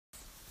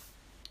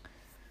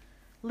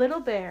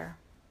Little Bear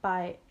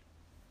by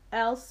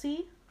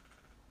Elsie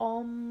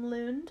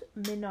Omlund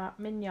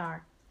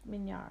Minyar.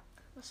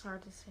 That's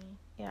hard to say.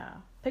 Yeah.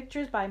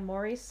 Pictures by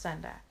Maurice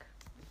Sendak.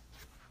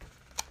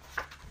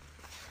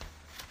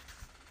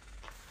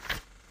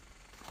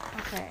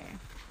 Okay.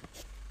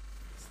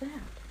 What's that?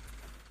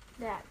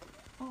 That.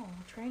 Oh,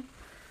 train.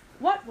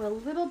 What will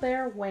Little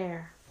Bear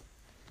wear?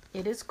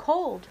 It is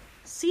cold.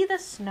 See the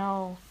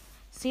snow.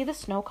 See the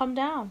snow come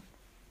down.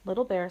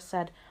 Little Bear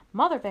said,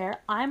 Mother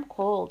Bear, I'm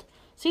cold.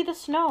 See the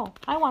snow.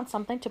 I want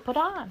something to put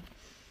on.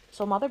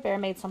 So Mother Bear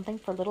made something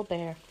for Little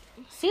Bear.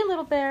 See,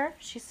 Little Bear,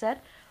 she said,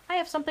 I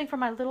have something for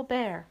my little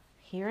bear.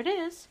 Here it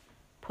is.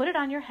 Put it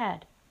on your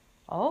head.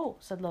 Oh,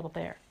 said Little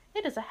Bear,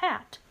 it is a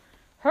hat.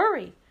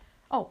 Hurry.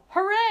 Oh,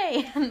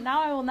 hooray!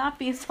 Now I will not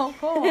be so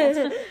cold.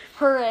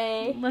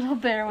 Hooray. Little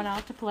Bear went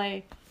out to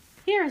play.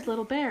 Here is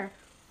Little Bear.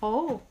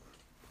 Oh,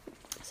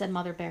 said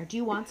Mother Bear, do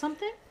you want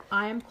something?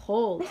 I am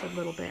cold, said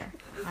Little Bear.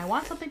 I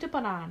want something to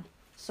put on.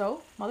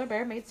 So Mother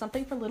Bear made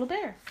something for Little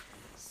Bear.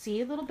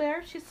 See, Little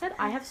Bear, she said,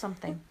 I have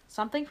something.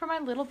 Something for my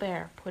little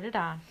bear. Put it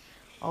on.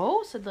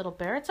 Oh, said Little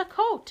Bear, it's a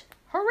coat.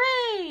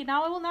 Hooray!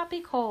 Now I will not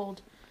be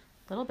cold.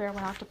 Little Bear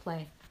went out to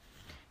play.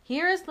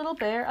 Here is Little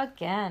Bear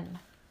again.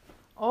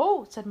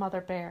 Oh, said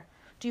Mother Bear,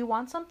 do you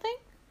want something?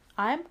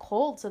 I am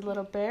cold, said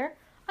Little Bear.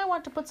 I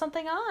want to put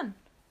something on.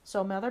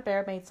 So Mother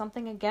Bear made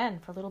something again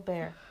for Little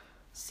Bear.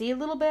 See,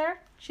 Little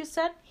Bear, she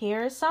said,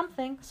 here is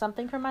something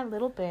for my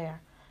little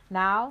bear.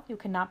 Now you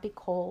cannot be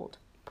cold.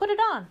 Put it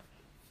on.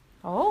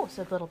 Oh,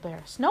 said Little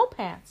Bear, snow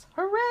pants.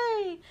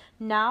 Hooray!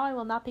 Now I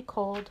will not be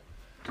cold.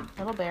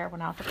 Little Bear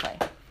went out to play.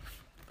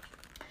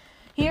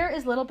 Here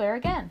is Little Bear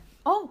again.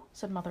 Oh,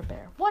 said Mother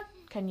Bear, what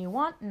can you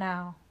want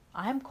now?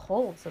 I am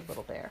cold, said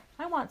Little Bear.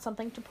 I want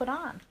something to put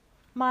on.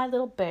 My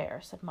little bear,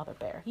 said Mother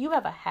Bear, you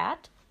have a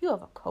hat, you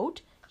have a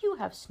coat, you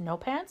have snow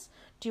pants.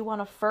 Do you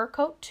want a fur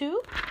coat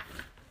too?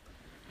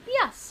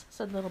 Yes,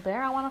 said Little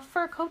Bear, I want a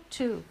fur coat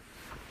too.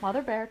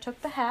 Mother Bear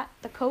took the hat,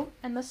 the coat,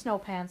 and the snow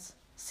pants.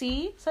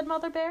 See, said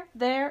Mother Bear,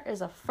 there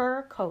is a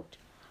fur coat.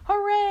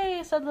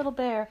 Hooray, said Little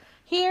Bear,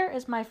 here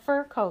is my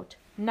fur coat.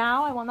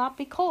 Now I will not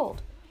be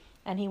cold.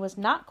 And he was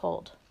not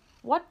cold.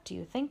 What do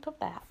you think of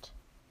that?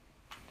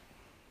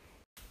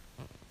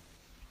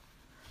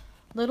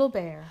 Little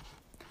Bear.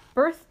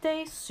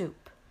 Birthday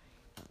soup.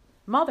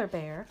 Mother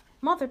Bear,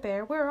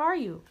 where are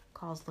you?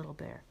 Calls Little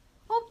Bear.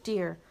 Oh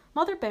dear,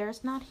 Mother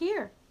Bear's not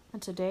here,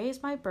 and today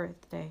is my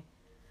birthday.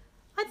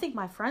 I think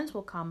my friends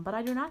will come, but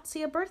I do not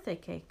see a birthday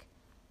cake.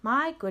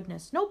 My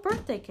goodness, no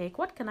birthday cake.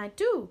 What can I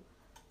do?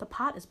 The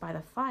pot is by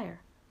the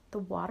fire. The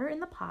water in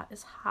the pot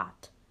is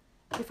hot.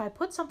 If I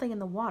put something in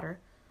the water,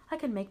 I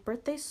can make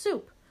birthday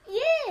soup.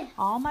 Yeah.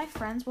 All my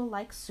friends will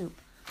like soup.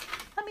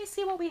 Let me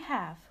see what we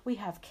have. We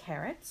have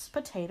carrots,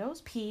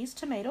 potatoes, peas,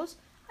 tomatoes.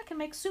 I can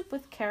make soup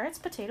with carrots,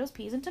 potatoes,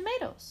 peas, and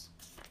tomatoes.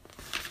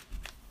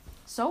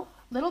 So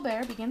Little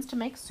Bear begins to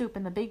make soup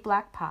in the big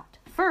black pot.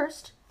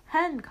 First,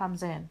 Hen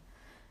comes in.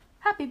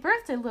 Happy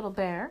birthday, Little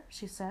Bear,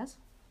 she says.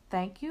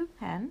 Thank you,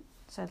 Hen,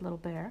 said Little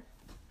Bear.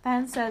 The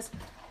hen says,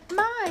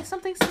 My,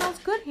 something smells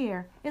good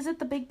here. Is it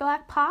the big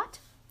black pot?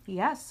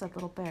 Yes, said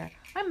Little Bear.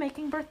 I'm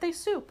making birthday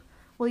soup.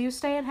 Will you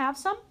stay and have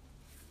some?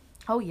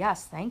 Oh,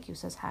 yes, thank you,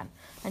 says Hen,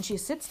 and she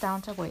sits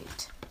down to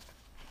wait.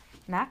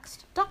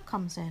 Next, Duck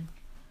comes in.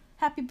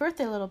 Happy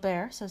birthday, Little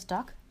Bear, says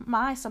Duck.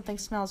 My, something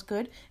smells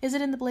good. Is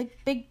it in the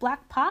big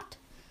black pot?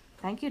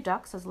 Thank you,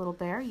 Duck, says Little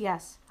Bear.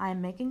 Yes, I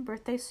am making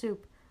birthday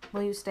soup.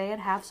 Will you stay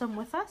and have some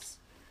with us?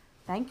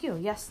 Thank you.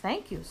 Yes,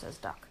 thank you, says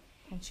Duck,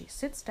 and she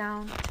sits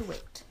down to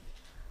wait.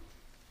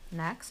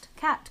 Next,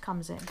 Cat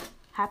comes in.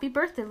 Happy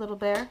birthday, Little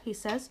Bear, he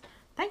says.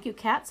 Thank you,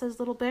 Cat, says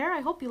Little Bear.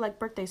 I hope you like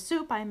birthday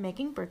soup. I am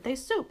making birthday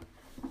soup.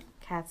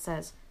 Cat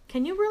says,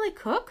 Can you really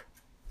cook?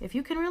 If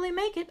you can really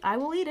make it, I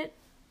will eat it.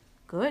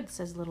 Good,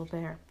 says Little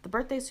Bear. The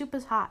birthday soup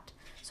is hot,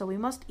 so we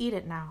must eat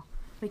it now.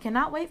 We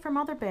cannot wait for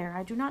Mother Bear.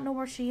 I do not know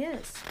where she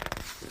is.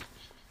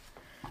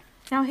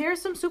 Now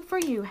here's some soup for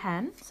you,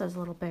 Hen, says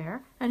Little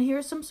Bear. And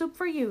here's some soup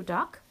for you,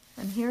 Duck.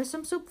 And here's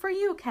some soup for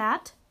you,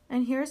 Cat.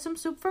 And here's some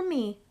soup for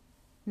me.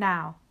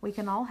 Now, we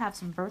can all have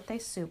some birthday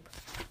soup.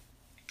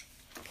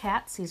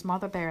 Cat sees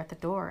Mother Bear at the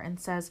door and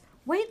says,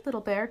 Wait,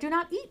 Little Bear, do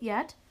not eat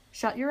yet.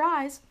 Shut your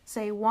eyes.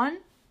 Say 1,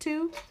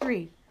 2,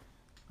 3.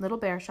 Little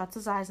Bear shuts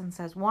his eyes and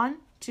says 1,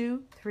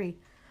 2, 3.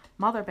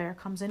 Mother Bear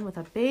comes in with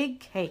a big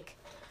cake.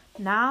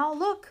 Now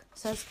look,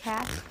 says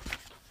Cat.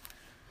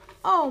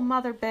 Oh,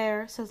 Mother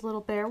Bear, says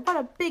Little Bear, what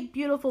a big,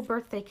 beautiful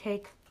birthday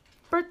cake.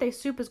 Birthday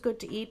soup is good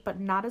to eat, but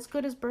not as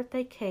good as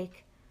birthday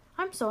cake.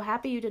 I'm so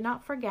happy you did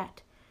not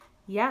forget.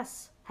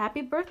 Yes,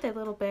 happy birthday,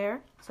 Little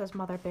Bear, says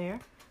Mother Bear.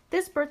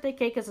 This birthday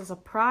cake is a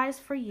surprise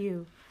for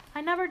you.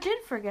 I never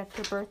did forget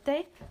your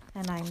birthday,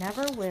 and I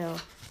never will.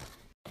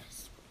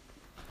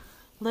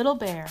 Little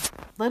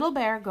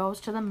Bear goes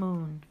to the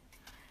moon.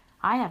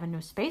 I have a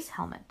new space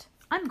helmet.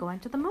 I'm going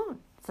to the moon,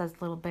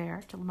 says Little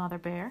Bear to Mother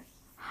Bear.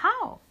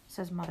 How?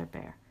 Says Mother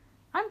Bear.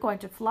 I'm going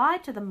to fly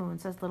to the moon,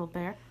 says Little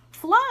Bear.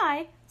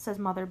 Fly? Says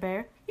Mother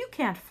Bear. You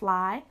can't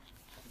fly.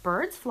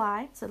 Birds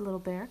fly, said Little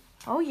Bear.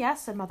 Oh,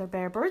 yes, said Mother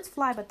Bear. Birds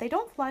fly, but they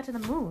don't fly to the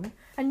moon,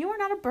 and you are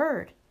not a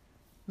bird.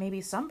 Maybe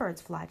some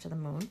birds fly to the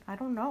moon. I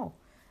don't know.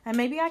 And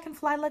maybe I can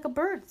fly like a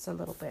bird, said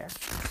Little Bear.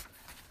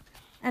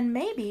 And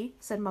maybe,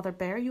 said Mother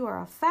Bear, you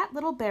are a fat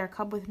little bear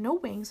cub with no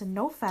wings and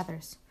no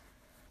feathers.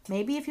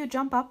 Maybe if you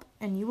jump up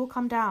and you will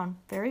come down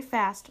very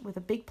fast with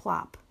a big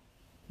plop.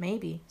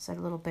 Maybe, said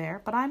Little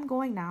Bear, but I'm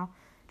going now.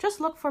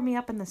 Just look for me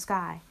up in the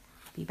sky.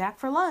 Be back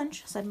for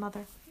lunch, said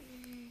Mother.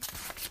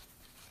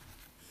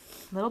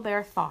 Little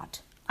Bear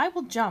thought, I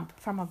will jump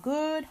from a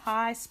good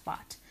high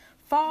spot,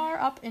 far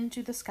up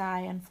into the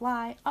sky and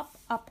fly up,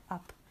 up,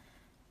 up.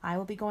 I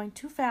will be going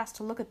too fast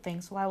to look at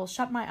things, so I will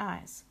shut my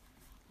eyes.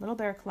 Little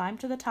Bear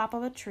climbed to the top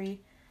of a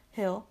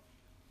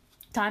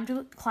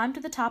climbed to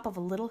the top of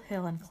a little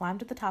hill and climbed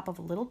to the top of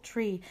a little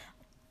tree,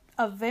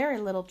 a very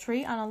little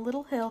tree on a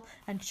little hill,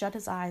 and shut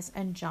his eyes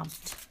and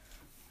jumped.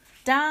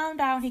 Down,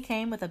 down he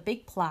came with a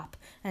big plop,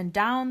 and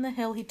down the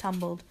hill he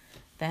tumbled.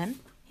 Then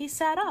he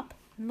sat up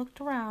and looked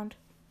around.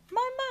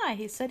 My,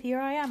 he said, here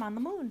I am on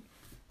the moon.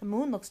 The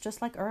moon looks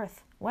just like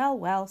Earth. Well,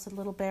 well, said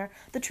Little Bear,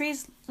 the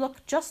trees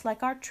look just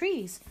like our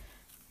trees.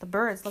 The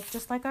birds look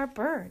just like our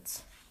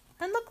birds.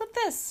 And look at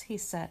this, he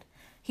said.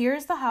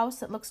 Here's the house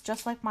that looks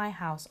just like my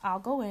house. I'll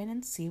go in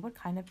and see what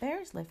kind of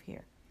bears live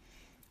here.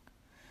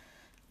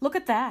 Look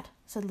at that,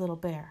 said Little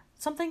Bear.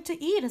 Something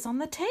to eat is on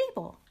the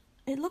table.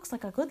 It looks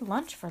like a good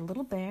lunch for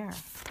Little Bear.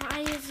 Why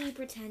is he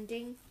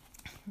pretending?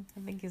 I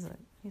think he's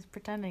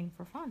pretending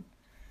for fun.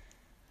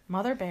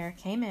 Mother Bear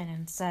came in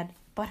and said,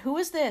 But who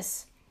is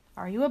this?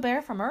 Are you a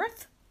bear from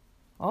Earth?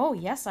 Oh,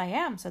 yes, I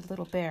am, said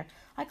Little Bear.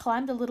 I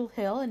climbed a little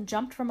hill and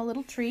jumped from a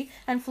little tree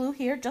and flew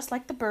here just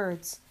like the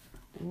birds.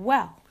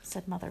 Well,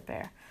 said Mother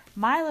Bear,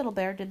 my little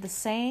bear did the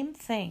same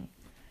thing.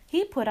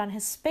 He put on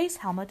his space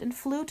helmet and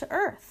flew to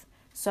Earth.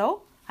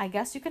 So I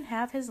guess you can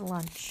have his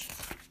lunch.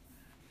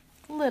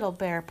 Little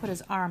Bear put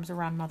his arms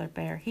around Mother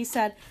Bear. He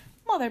said,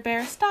 Mother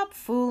Bear, stop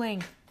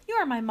fooling. You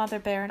are my Mother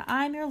Bear and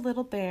I'm your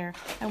little bear,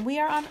 and we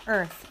are on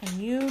Earth, and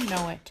you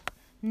know it.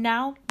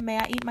 Now, may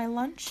I eat my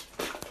lunch?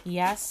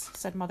 Yes,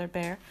 said Mother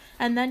Bear,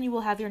 and then you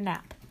will have your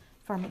nap,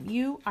 for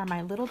you are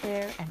my little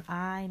bear, and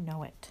I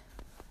know it.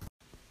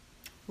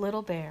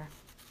 Little Bear.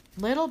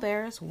 Little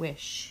Bear's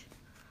wish.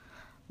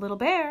 Little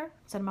Bear,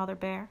 said Mother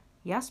Bear.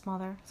 Yes,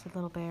 Mother, said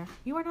Little Bear.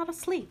 You are not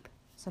asleep,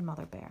 said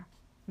Mother Bear.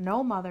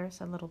 No, Mother,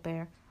 said Little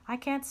Bear. I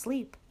can't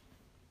sleep.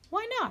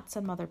 Why not,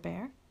 said Mother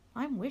Bear.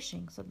 I'm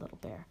wishing, said Little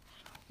Bear.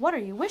 What are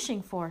you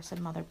wishing for, said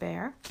Mother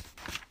Bear.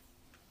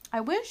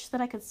 I wish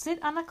that I could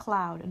sit on a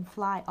cloud and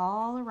fly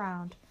all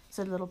around,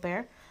 said Little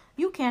Bear.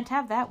 You can't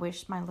have that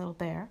wish, my little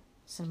bear,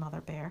 said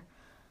Mother Bear.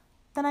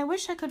 Then I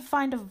wish I could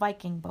find a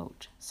Viking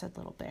boat, said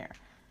Little Bear.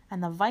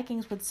 And the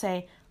Vikings would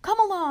say, come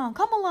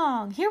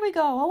along, here we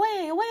go,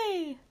 away,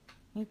 away.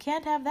 You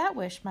can't have that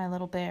wish, my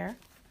little bear,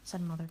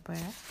 said Mother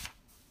Bear.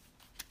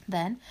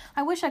 Then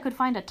I wish I could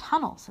find a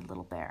tunnel, said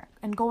Little Bear,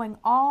 and going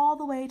all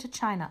the way to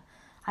China.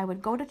 I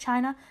would go to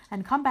China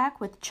and come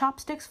back with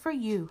chopsticks for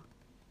you.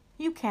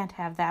 You can't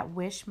have that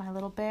wish, my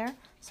little bear,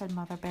 said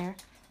Mother Bear.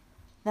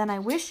 Then I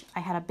wish I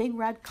had a big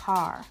red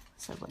car,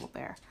 said Little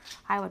Bear.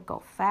 I would go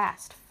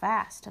fast,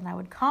 fast, and I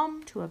would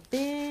come to a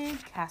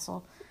big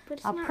castle.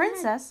 A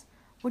princess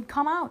would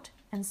come out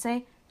and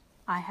say,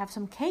 I have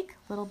some cake,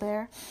 Little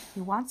Bear.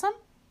 You want some?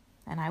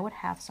 And I would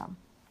have some.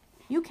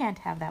 You can't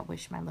have that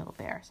wish, my little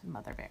bear, said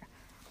Mother Bear.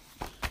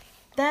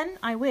 Then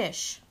I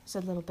wish,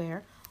 said Little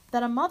Bear,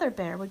 that a Mother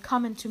Bear would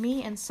come into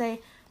me and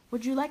say,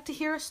 would you like to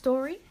hear a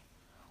story?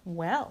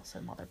 Well,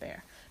 said Mother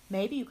Bear,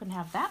 maybe you can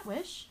have that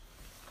wish.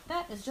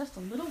 That is just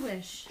a little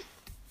wish.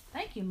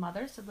 Thank you,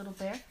 Mother, said Little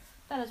Bear.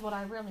 That is what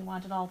I really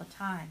wanted all the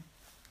time.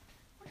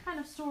 What kind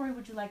of story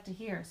would you like to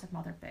hear, said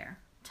Mother Bear.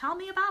 Tell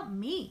me about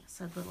me,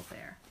 said Little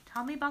Bear.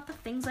 Tell me about the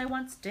things I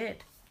once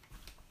did.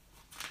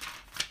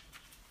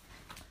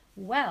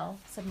 Well,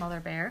 said Mother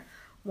Bear,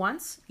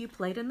 once you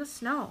played in the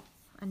snow,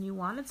 and you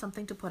wanted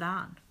something to put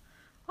on.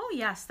 Oh,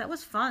 yes, that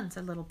was fun,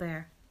 said Little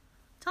Bear.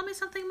 Tell me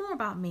something more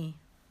about me.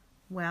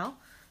 Well,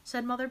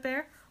 said Mother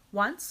Bear,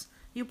 once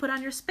you put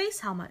on your space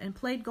helmet and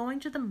played going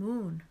to the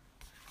moon.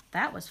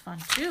 That was fun,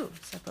 too,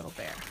 said Little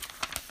Bear.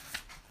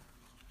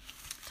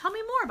 Tell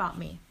me more about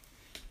me.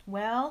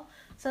 Well,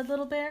 said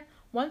Little Bear,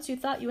 once you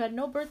thought you had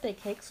no birthday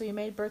cake, so you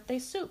made birthday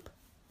soup.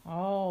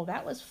 Oh,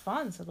 that was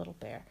fun, said Little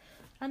Bear.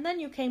 And then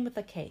you came with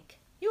the cake.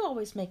 You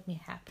always make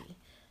me happy.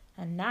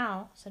 And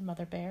now, said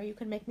Mother Bear, you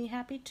can make me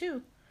happy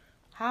too.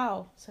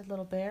 How? Said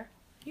Little Bear.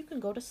 You can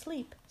go to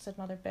sleep, said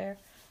Mother Bear.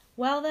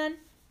 Well then,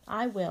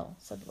 I will,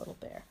 said Little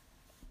Bear.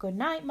 Good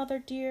night, Mother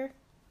dear.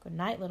 Good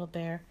night, Little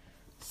Bear.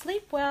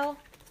 Sleep well.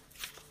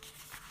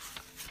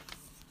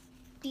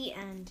 The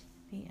end.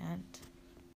 The end.